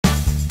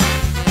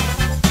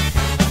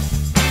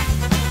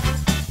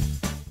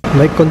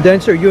My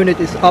condenser unit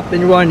is up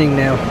and running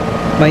now.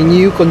 My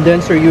new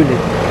condenser unit.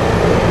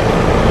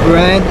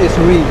 Brand is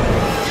Rheem.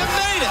 You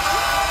made it!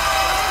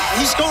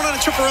 He's going on a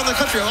trip around the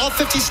country, all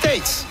 50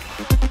 states.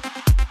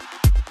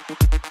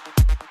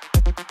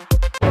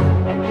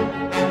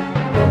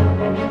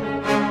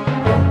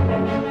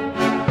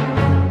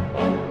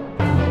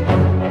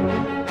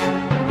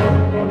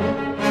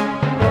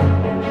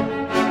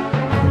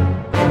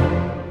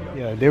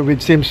 Yeah, they're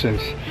with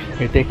Simpsons.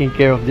 They're taking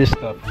care of this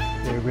stuff.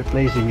 They're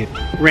replacing it.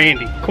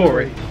 Randy,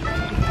 Corey.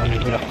 I'm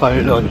gonna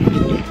fire it on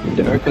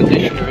the air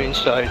conditioner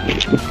inside.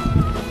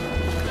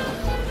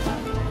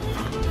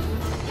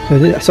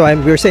 So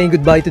we're saying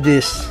goodbye to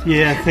this.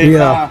 Yeah, say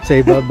bye.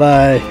 Say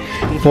bye-bye.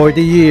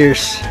 40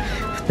 years.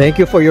 Thank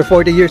you for your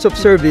 40 years of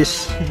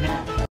service.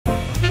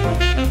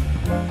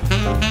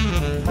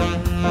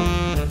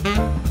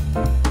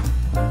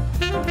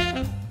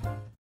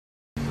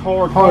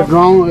 Hard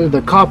drawn.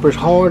 The copper's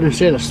hard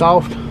instead of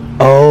soft.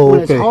 Oh,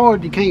 when okay. it's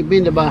hard, you can't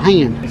bend it by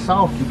hand. It's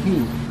soft, you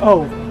can.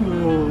 Oh,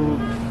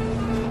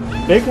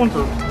 big ones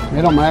or?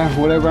 It don't matter.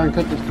 Whatever I can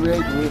cut this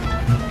 3/8 with.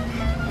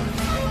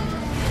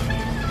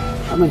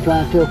 I've been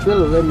trying to tell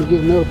Philip, let me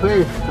get another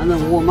pair. I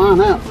never wore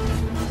mine out.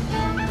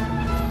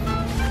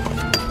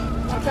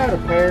 I got a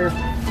pair. I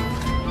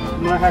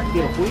might have to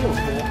get a wheel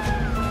for.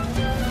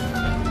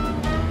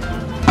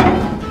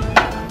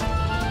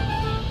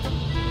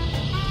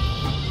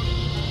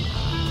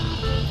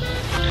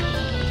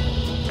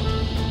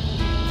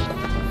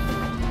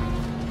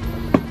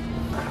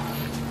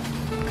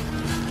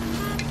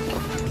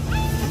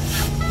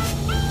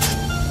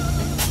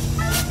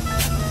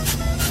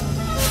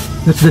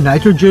 That's the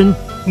nitrogen.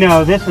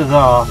 No, this is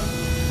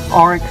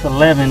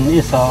RX11.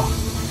 It's a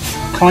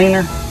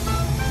cleaner.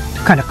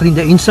 Kind of clean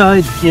the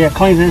inside. Yeah,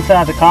 cleans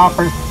inside the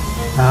copper.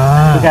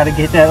 Ah. We got to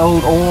get that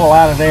old oil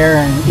out of there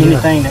and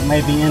anything that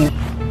may be in it.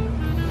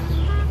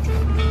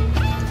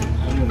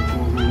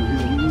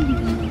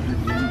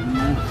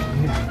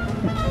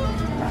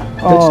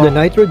 That's the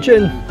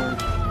nitrogen.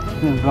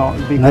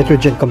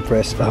 Nitrogen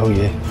compressed. Oh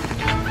yeah.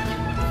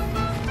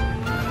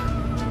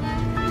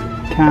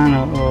 Kind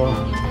of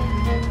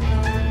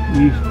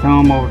use the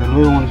thumb over the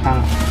little one,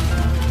 kind of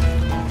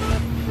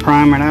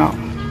prime it out,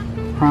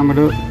 prime it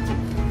up.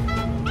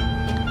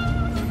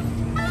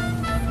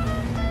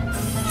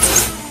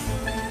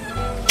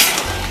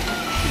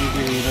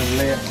 Give you a little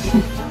lift.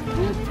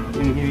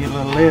 Give you a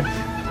little lift.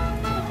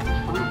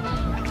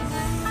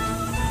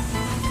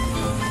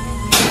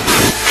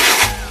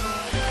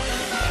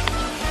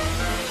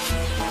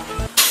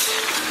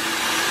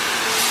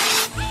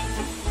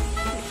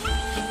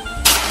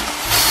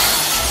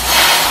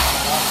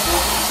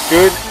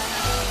 Good.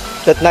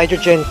 That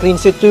nitrogen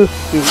cleans it too?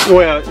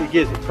 Well, it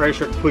gives it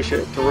pressure to push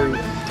it through.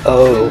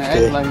 Oh,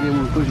 okay. Act like they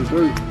want to push it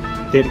through.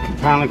 Did it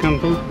finally come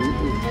through?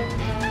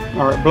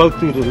 Alright, blow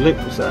through the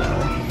liquid side.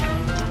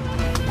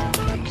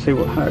 See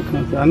how it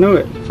comes through. I knew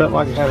it felt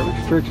like it had a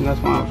restriction, that's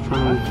why I was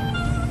trying.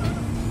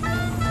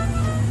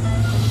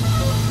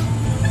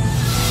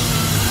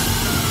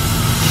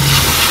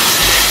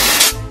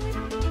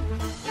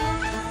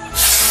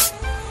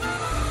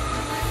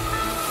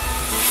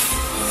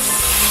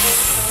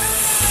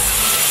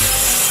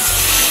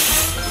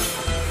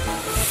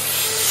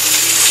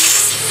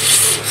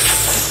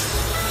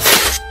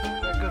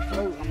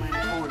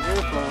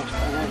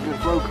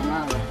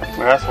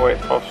 Well, that's the way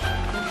it's supposed to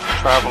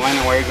travel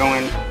anyway. Go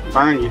in,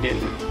 burn you,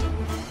 didn't it?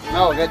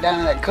 No, get down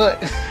in that cut.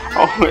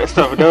 Oh, that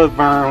stuff does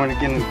burn when it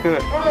gets in the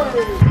cut.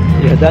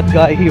 Yeah, that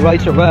guy, he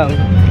rides around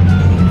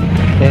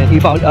and he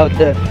found out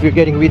that we're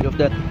getting rid of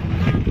that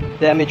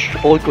damaged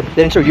old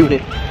condenser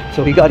unit.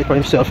 So he got it for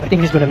himself. I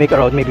think he's gonna make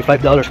around maybe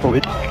 $5 for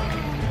it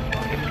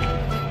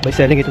by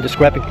selling it to the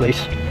scrapping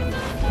place.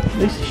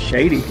 This is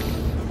shady.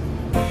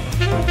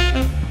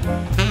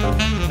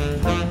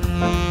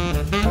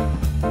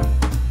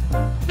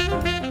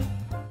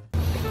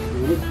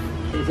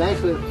 It's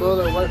actually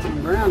further away from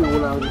the ground than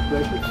what I was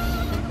expecting.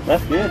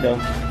 That's good though.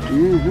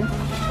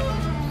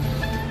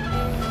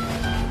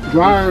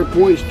 Dryer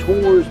points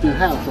towards the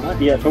house, right?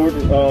 Yeah, towards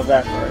the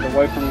evaporator,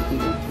 away from the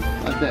condenser.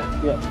 Like that.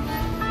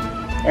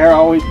 Yeah. Air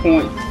always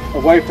points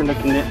away from the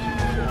condenser. I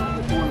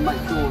just want to make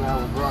sure that I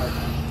was right.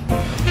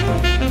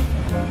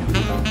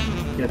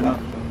 Get up.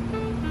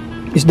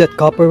 Is that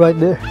copper right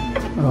there?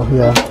 Oh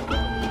yeah.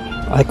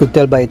 I could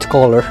tell by its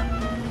color.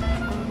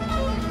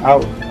 I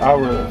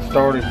would have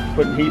started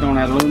putting heat on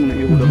that aluminum,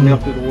 it would have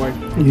melted away.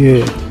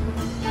 Yeah.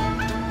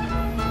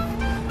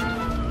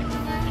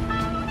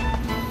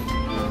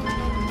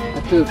 I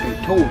took a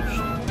torch.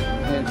 I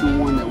had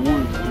someone that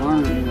wanted to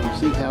learn, you know,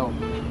 see how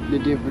the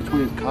difference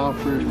between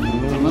copper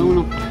and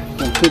aluminum.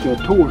 So I took a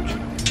torch.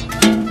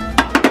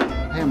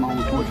 I had my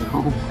own torch at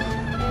home.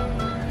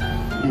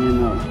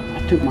 And I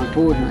took my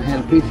torch and I had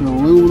a piece of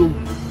aluminum.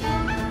 I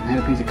had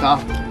a piece of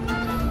copper.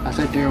 I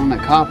sat there on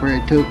that copper.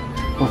 It took,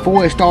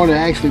 before it started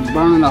actually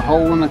burning a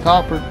hole in the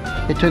copper,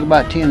 it took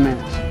about 10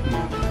 minutes.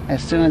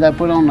 As soon as I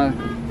put on the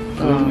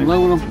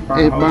aluminum,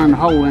 it burned a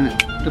hole in it,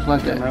 just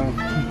like that.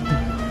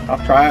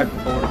 I've tried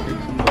before to fix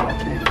them, but I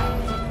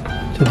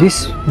can't. So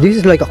This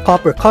is like a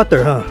copper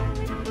cutter, huh?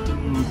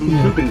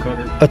 Tubing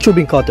cutter. A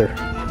tubing cutter.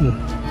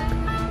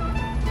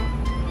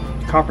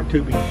 Copper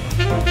tubing.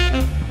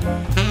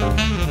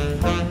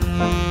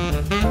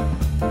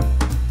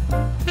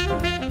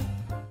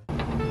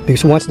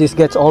 Because once this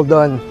gets all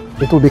done,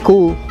 it will be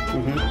cool.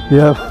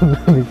 Yeah,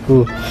 very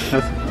cool.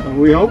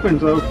 We hoping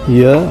so.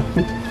 Yeah.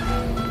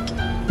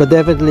 But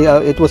definitely,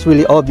 it was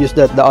really obvious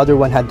that the other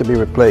one had to be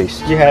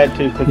replaced. You had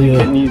to, because you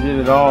couldn't use it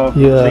at all.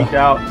 Yeah. Leaked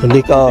out. It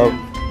leaked out.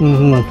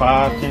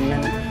 5-10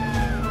 minutes.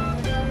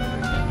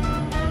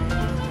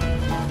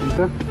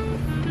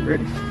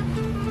 Ready?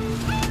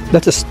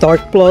 That's a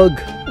start plug.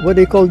 What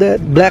do you call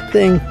that? Black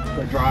thing?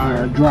 The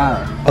dryer.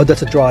 Dryer. Oh,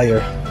 that's a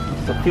dryer.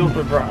 It's a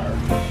filter dryer.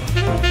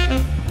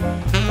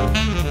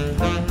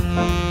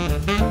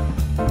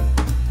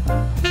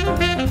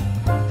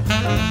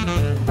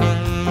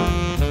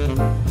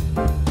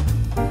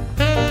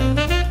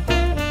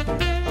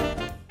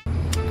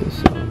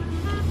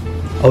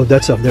 Oh,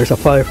 there's a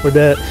fire for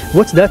that.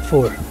 What's that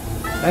for?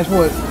 That's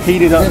what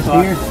Heat it up. this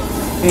here.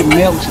 It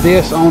melts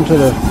this onto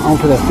the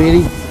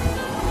fitting.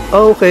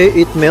 Oh, okay,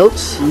 it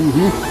melts.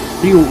 You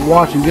can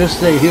watch and just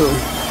see here.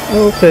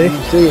 Okay.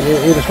 You see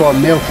it'll start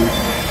melting.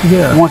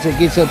 Yeah. Once it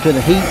gets up to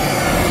the heat.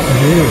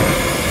 Yeah.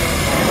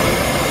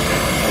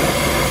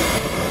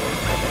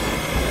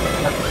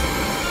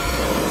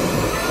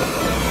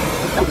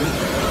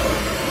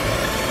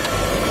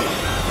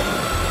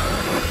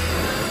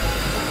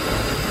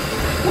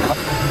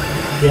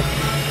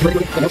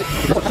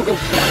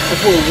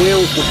 That's what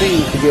wheels the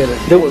things together.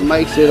 That's what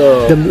makes it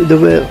The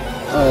wheel.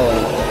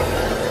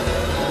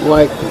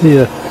 like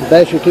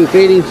that's your two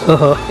fittings.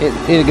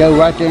 It'll go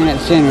right there in that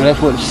center.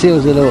 That's what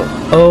seals it up.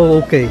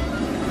 Oh, okay.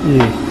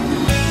 Yeah.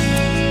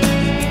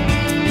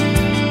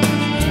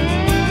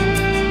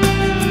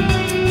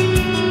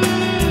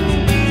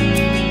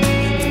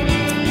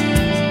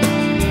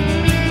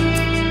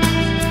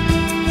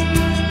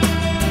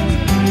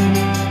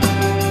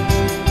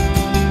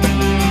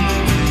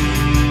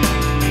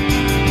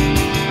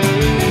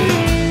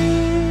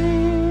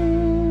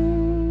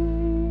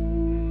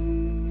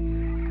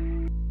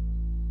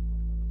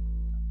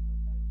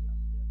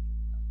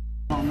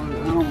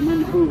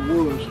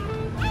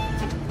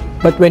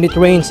 But when it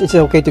rains, it's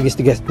okay to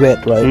get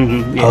wet, right?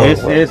 Yeah,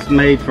 it's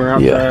made for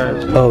outside.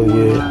 Yeah. Oh,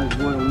 yeah.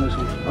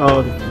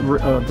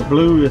 The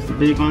blue is the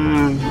big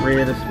line,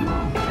 red is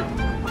small.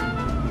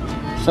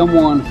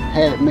 Someone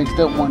had it mixed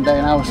up one day,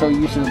 and I was so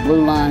used to the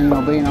blue line,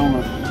 being on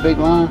the big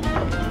line.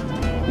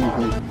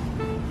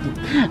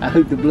 I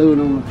hooked the blue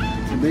one on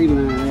the big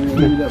line, and it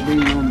ended up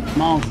being on the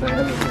small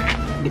side.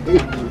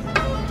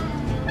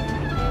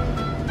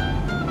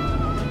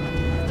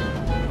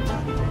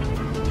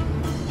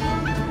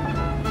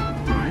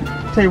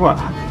 Tell you what,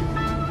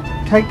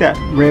 take that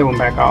red one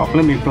back off.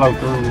 Let me blow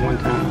through one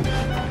time.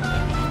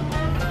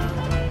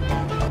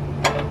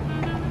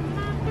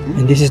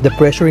 And this is the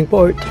pressuring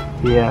part?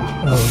 Yeah.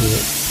 Oh, yeah.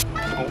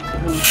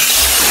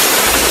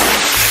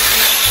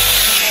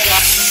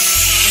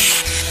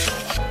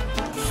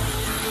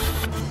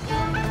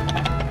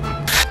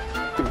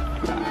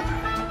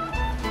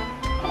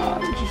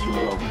 Just a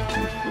little over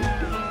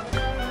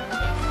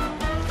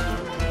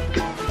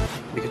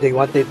 250. Because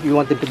you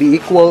want them to be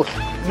equal.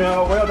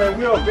 No, well, they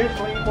will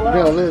eventually equal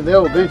out.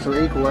 They'll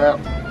eventually equal out.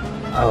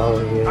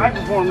 Oh, yeah. I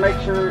just want to make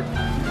sure it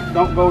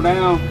don't go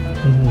down.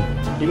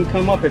 It can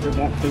come up if it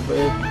wants to, but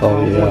it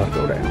don't want to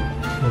go down.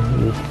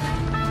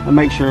 I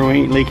make sure we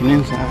ain't leaking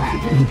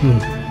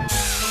inside.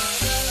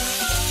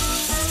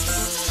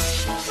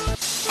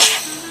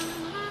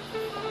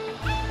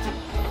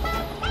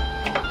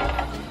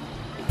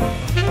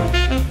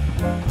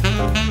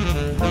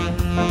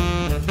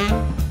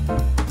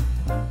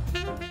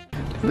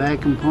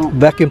 Vacuum pump.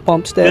 Vacuum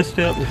pump step? This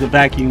step is the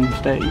vacuum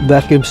stage.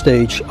 Vacuum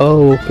stage.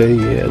 Oh, okay,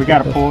 yeah. We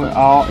got to pull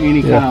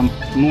any kind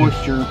of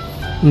moisture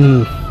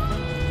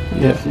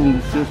that's in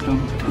the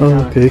system.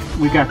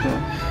 We got to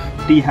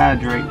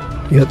dehydrate.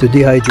 You have to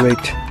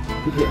dehydrate.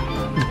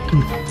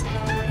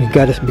 You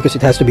got to, because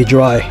it has to be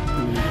dry.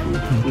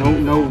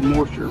 No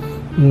moisture.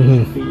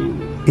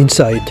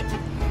 Inside.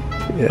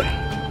 Yeah.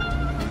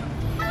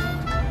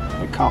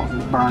 It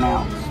causes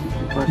burnouts.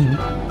 Pressure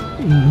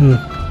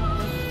burnouts.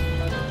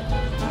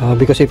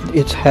 Because if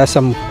it has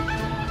some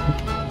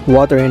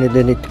water in it,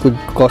 then it could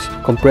cause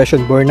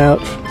compression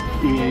burnouts.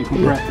 Yeah,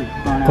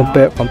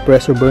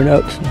 compressor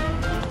burnouts.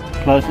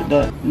 Plus it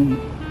doesn't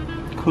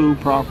cool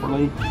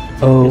properly.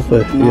 Oh,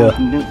 okay. Yeah.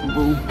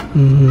 Condensable.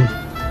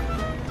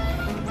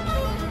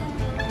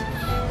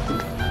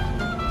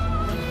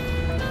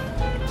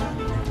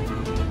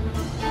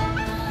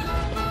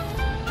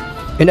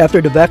 And after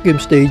the vacuum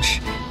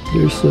stage,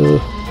 there's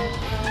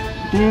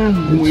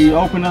then we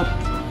open up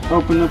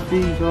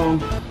these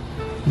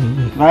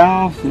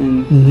valves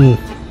and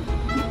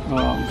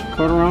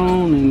cut her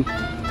on and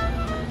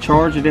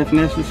charge it if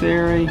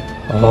necessary.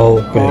 Oh,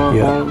 okay.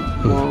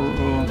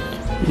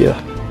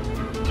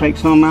 Or take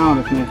some out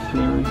if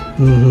necessary.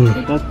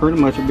 But that's pretty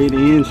much would be the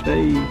end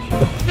stage.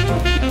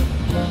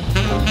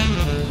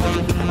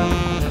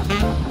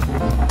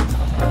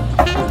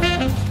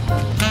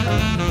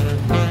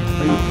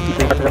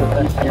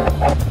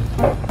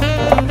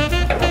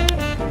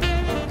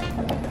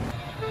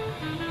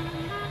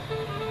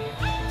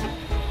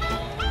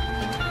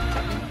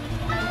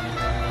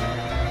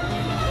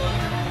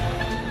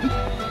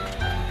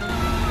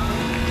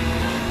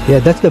 Yeah,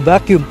 that's the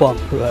vacuum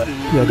pump, right?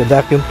 Yeah, the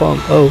vacuum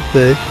pump.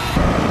 Okay.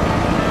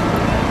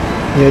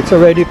 Yeah, it's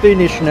already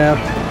finished now.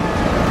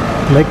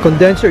 My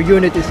condenser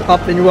unit is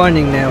up and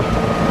running now.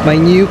 My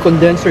new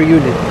condenser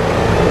unit.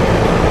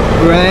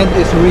 Brand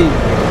is Rheem.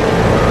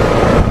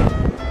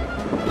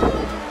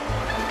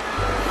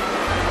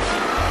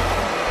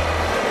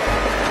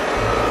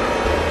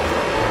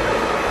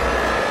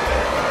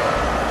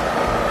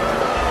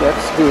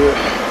 That's good.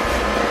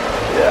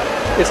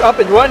 Yeah, it's up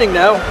and running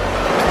now.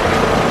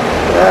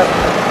 That's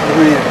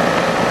Rheem.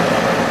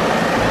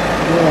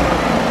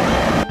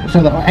 Yeah.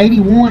 So the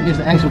 81 is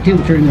the actual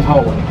temperature in the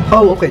hallway.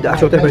 Oh, okay, the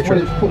actual temperature.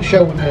 That's what it's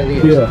showing that it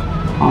is.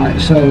 Yeah.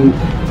 Alright, so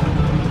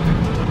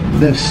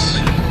this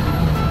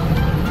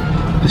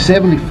the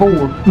 74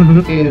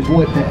 is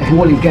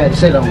what he's got it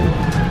set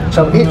on.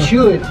 So it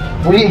should,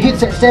 when it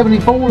hits that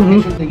 74,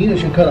 the unit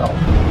should cut off.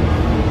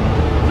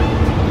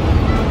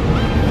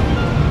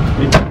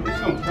 It's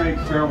going to take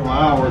several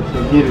hours to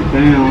get it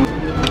down.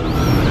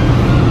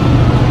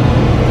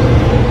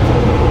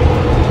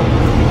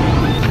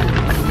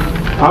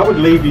 I would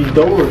leave these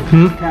doors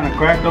kind of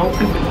cracked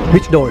open.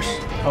 Which doors?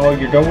 All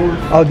your doors.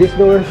 Oh, these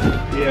doors?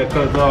 Yeah,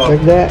 because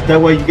like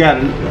that way you got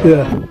it.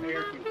 Yeah.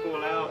 Air can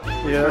pull out,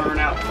 burn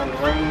out from the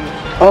room.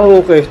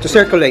 Oh, okay, to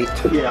circulate.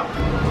 Yeah.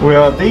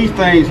 Well, these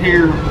things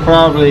here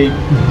probably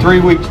 3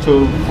 weeks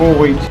to 4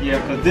 weeks. Yeah,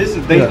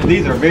 because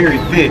these are very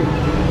thick.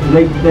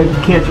 They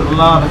catch a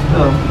lot of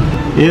stuff.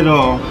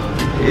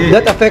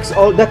 That affects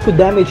all. That could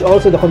damage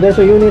also the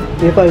condenser unit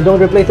if I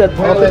don't replace that.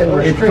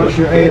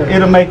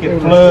 It'll make it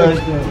flood.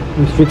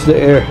 Restricts the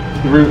air.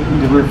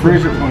 The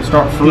refrigerant will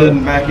start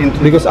flooding back into.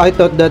 Because I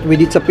thought that with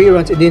its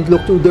appearance, it didn't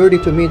look too dirty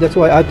to me. That's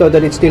why I thought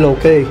that it's still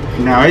okay.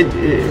 Now,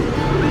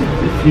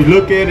 if you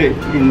look at it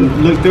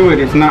and look through it,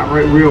 it's not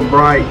real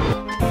bright.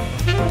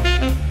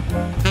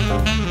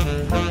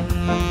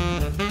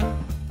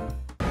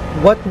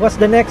 What's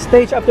the next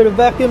stage after the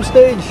vacuum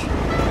stage?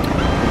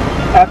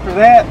 After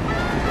that,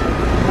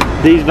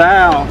 these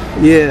valves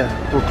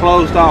were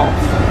closed off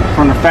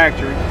from the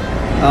factory.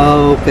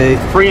 Oh, okay.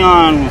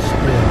 Freon was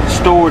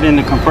stored in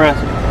the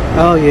compressor.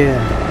 Oh, yeah.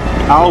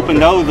 I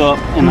opened those up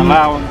and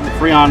allowed the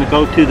Freon to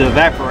go to the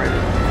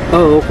evaporator.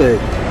 Oh, okay.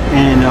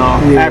 And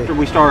after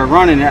we started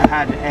running it, I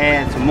had to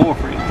add some more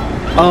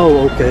Freon.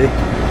 Oh, okay.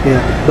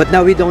 Yeah. But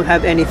now we don't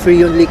have any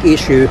Freon leak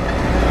issue.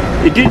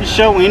 It didn't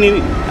show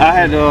any. I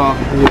had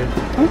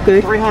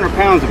 300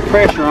 pounds of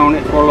pressure on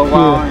it for a little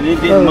while and it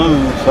didn't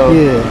move. So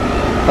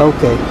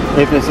okay.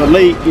 If it's a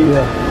leak,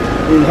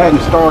 it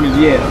hadn't started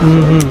yet.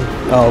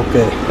 Oh,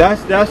 okay.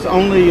 That's the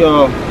only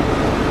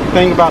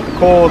thing about the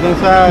coils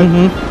inside.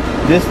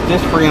 This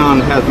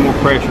Freon has more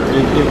pressure.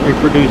 It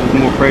produces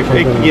more pressure.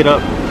 It can get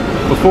up.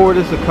 Before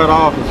this is cut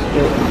off,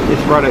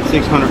 it's right at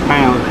 600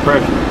 pounds of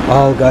pressure.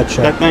 Oh,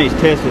 gotcha. That thing's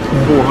tested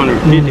for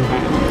 450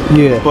 pounds.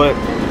 Yeah. But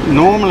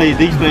normally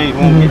these things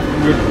won't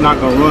you're not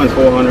going to run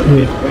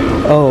 450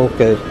 pounds. Oh,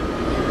 okay.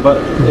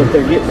 But if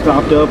they get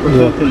stopped up or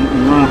something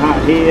and run a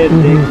hot head,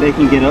 they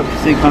can get up to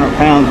 600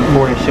 pounds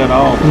before they shut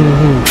off.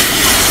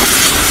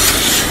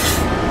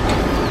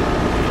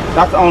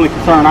 That's the only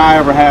concern I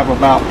ever have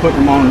about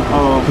putting them on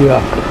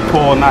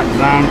coil not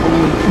designed for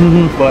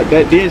them. But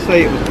that did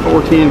say it was a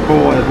 410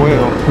 coil as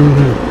well.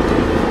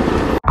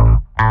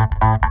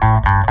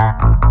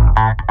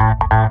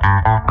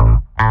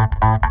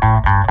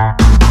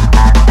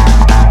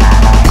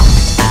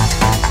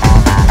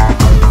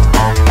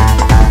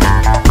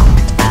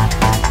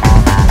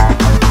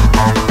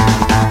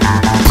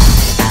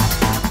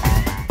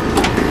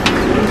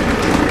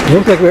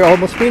 Looks like we're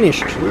almost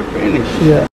finished. We're finished. Yeah.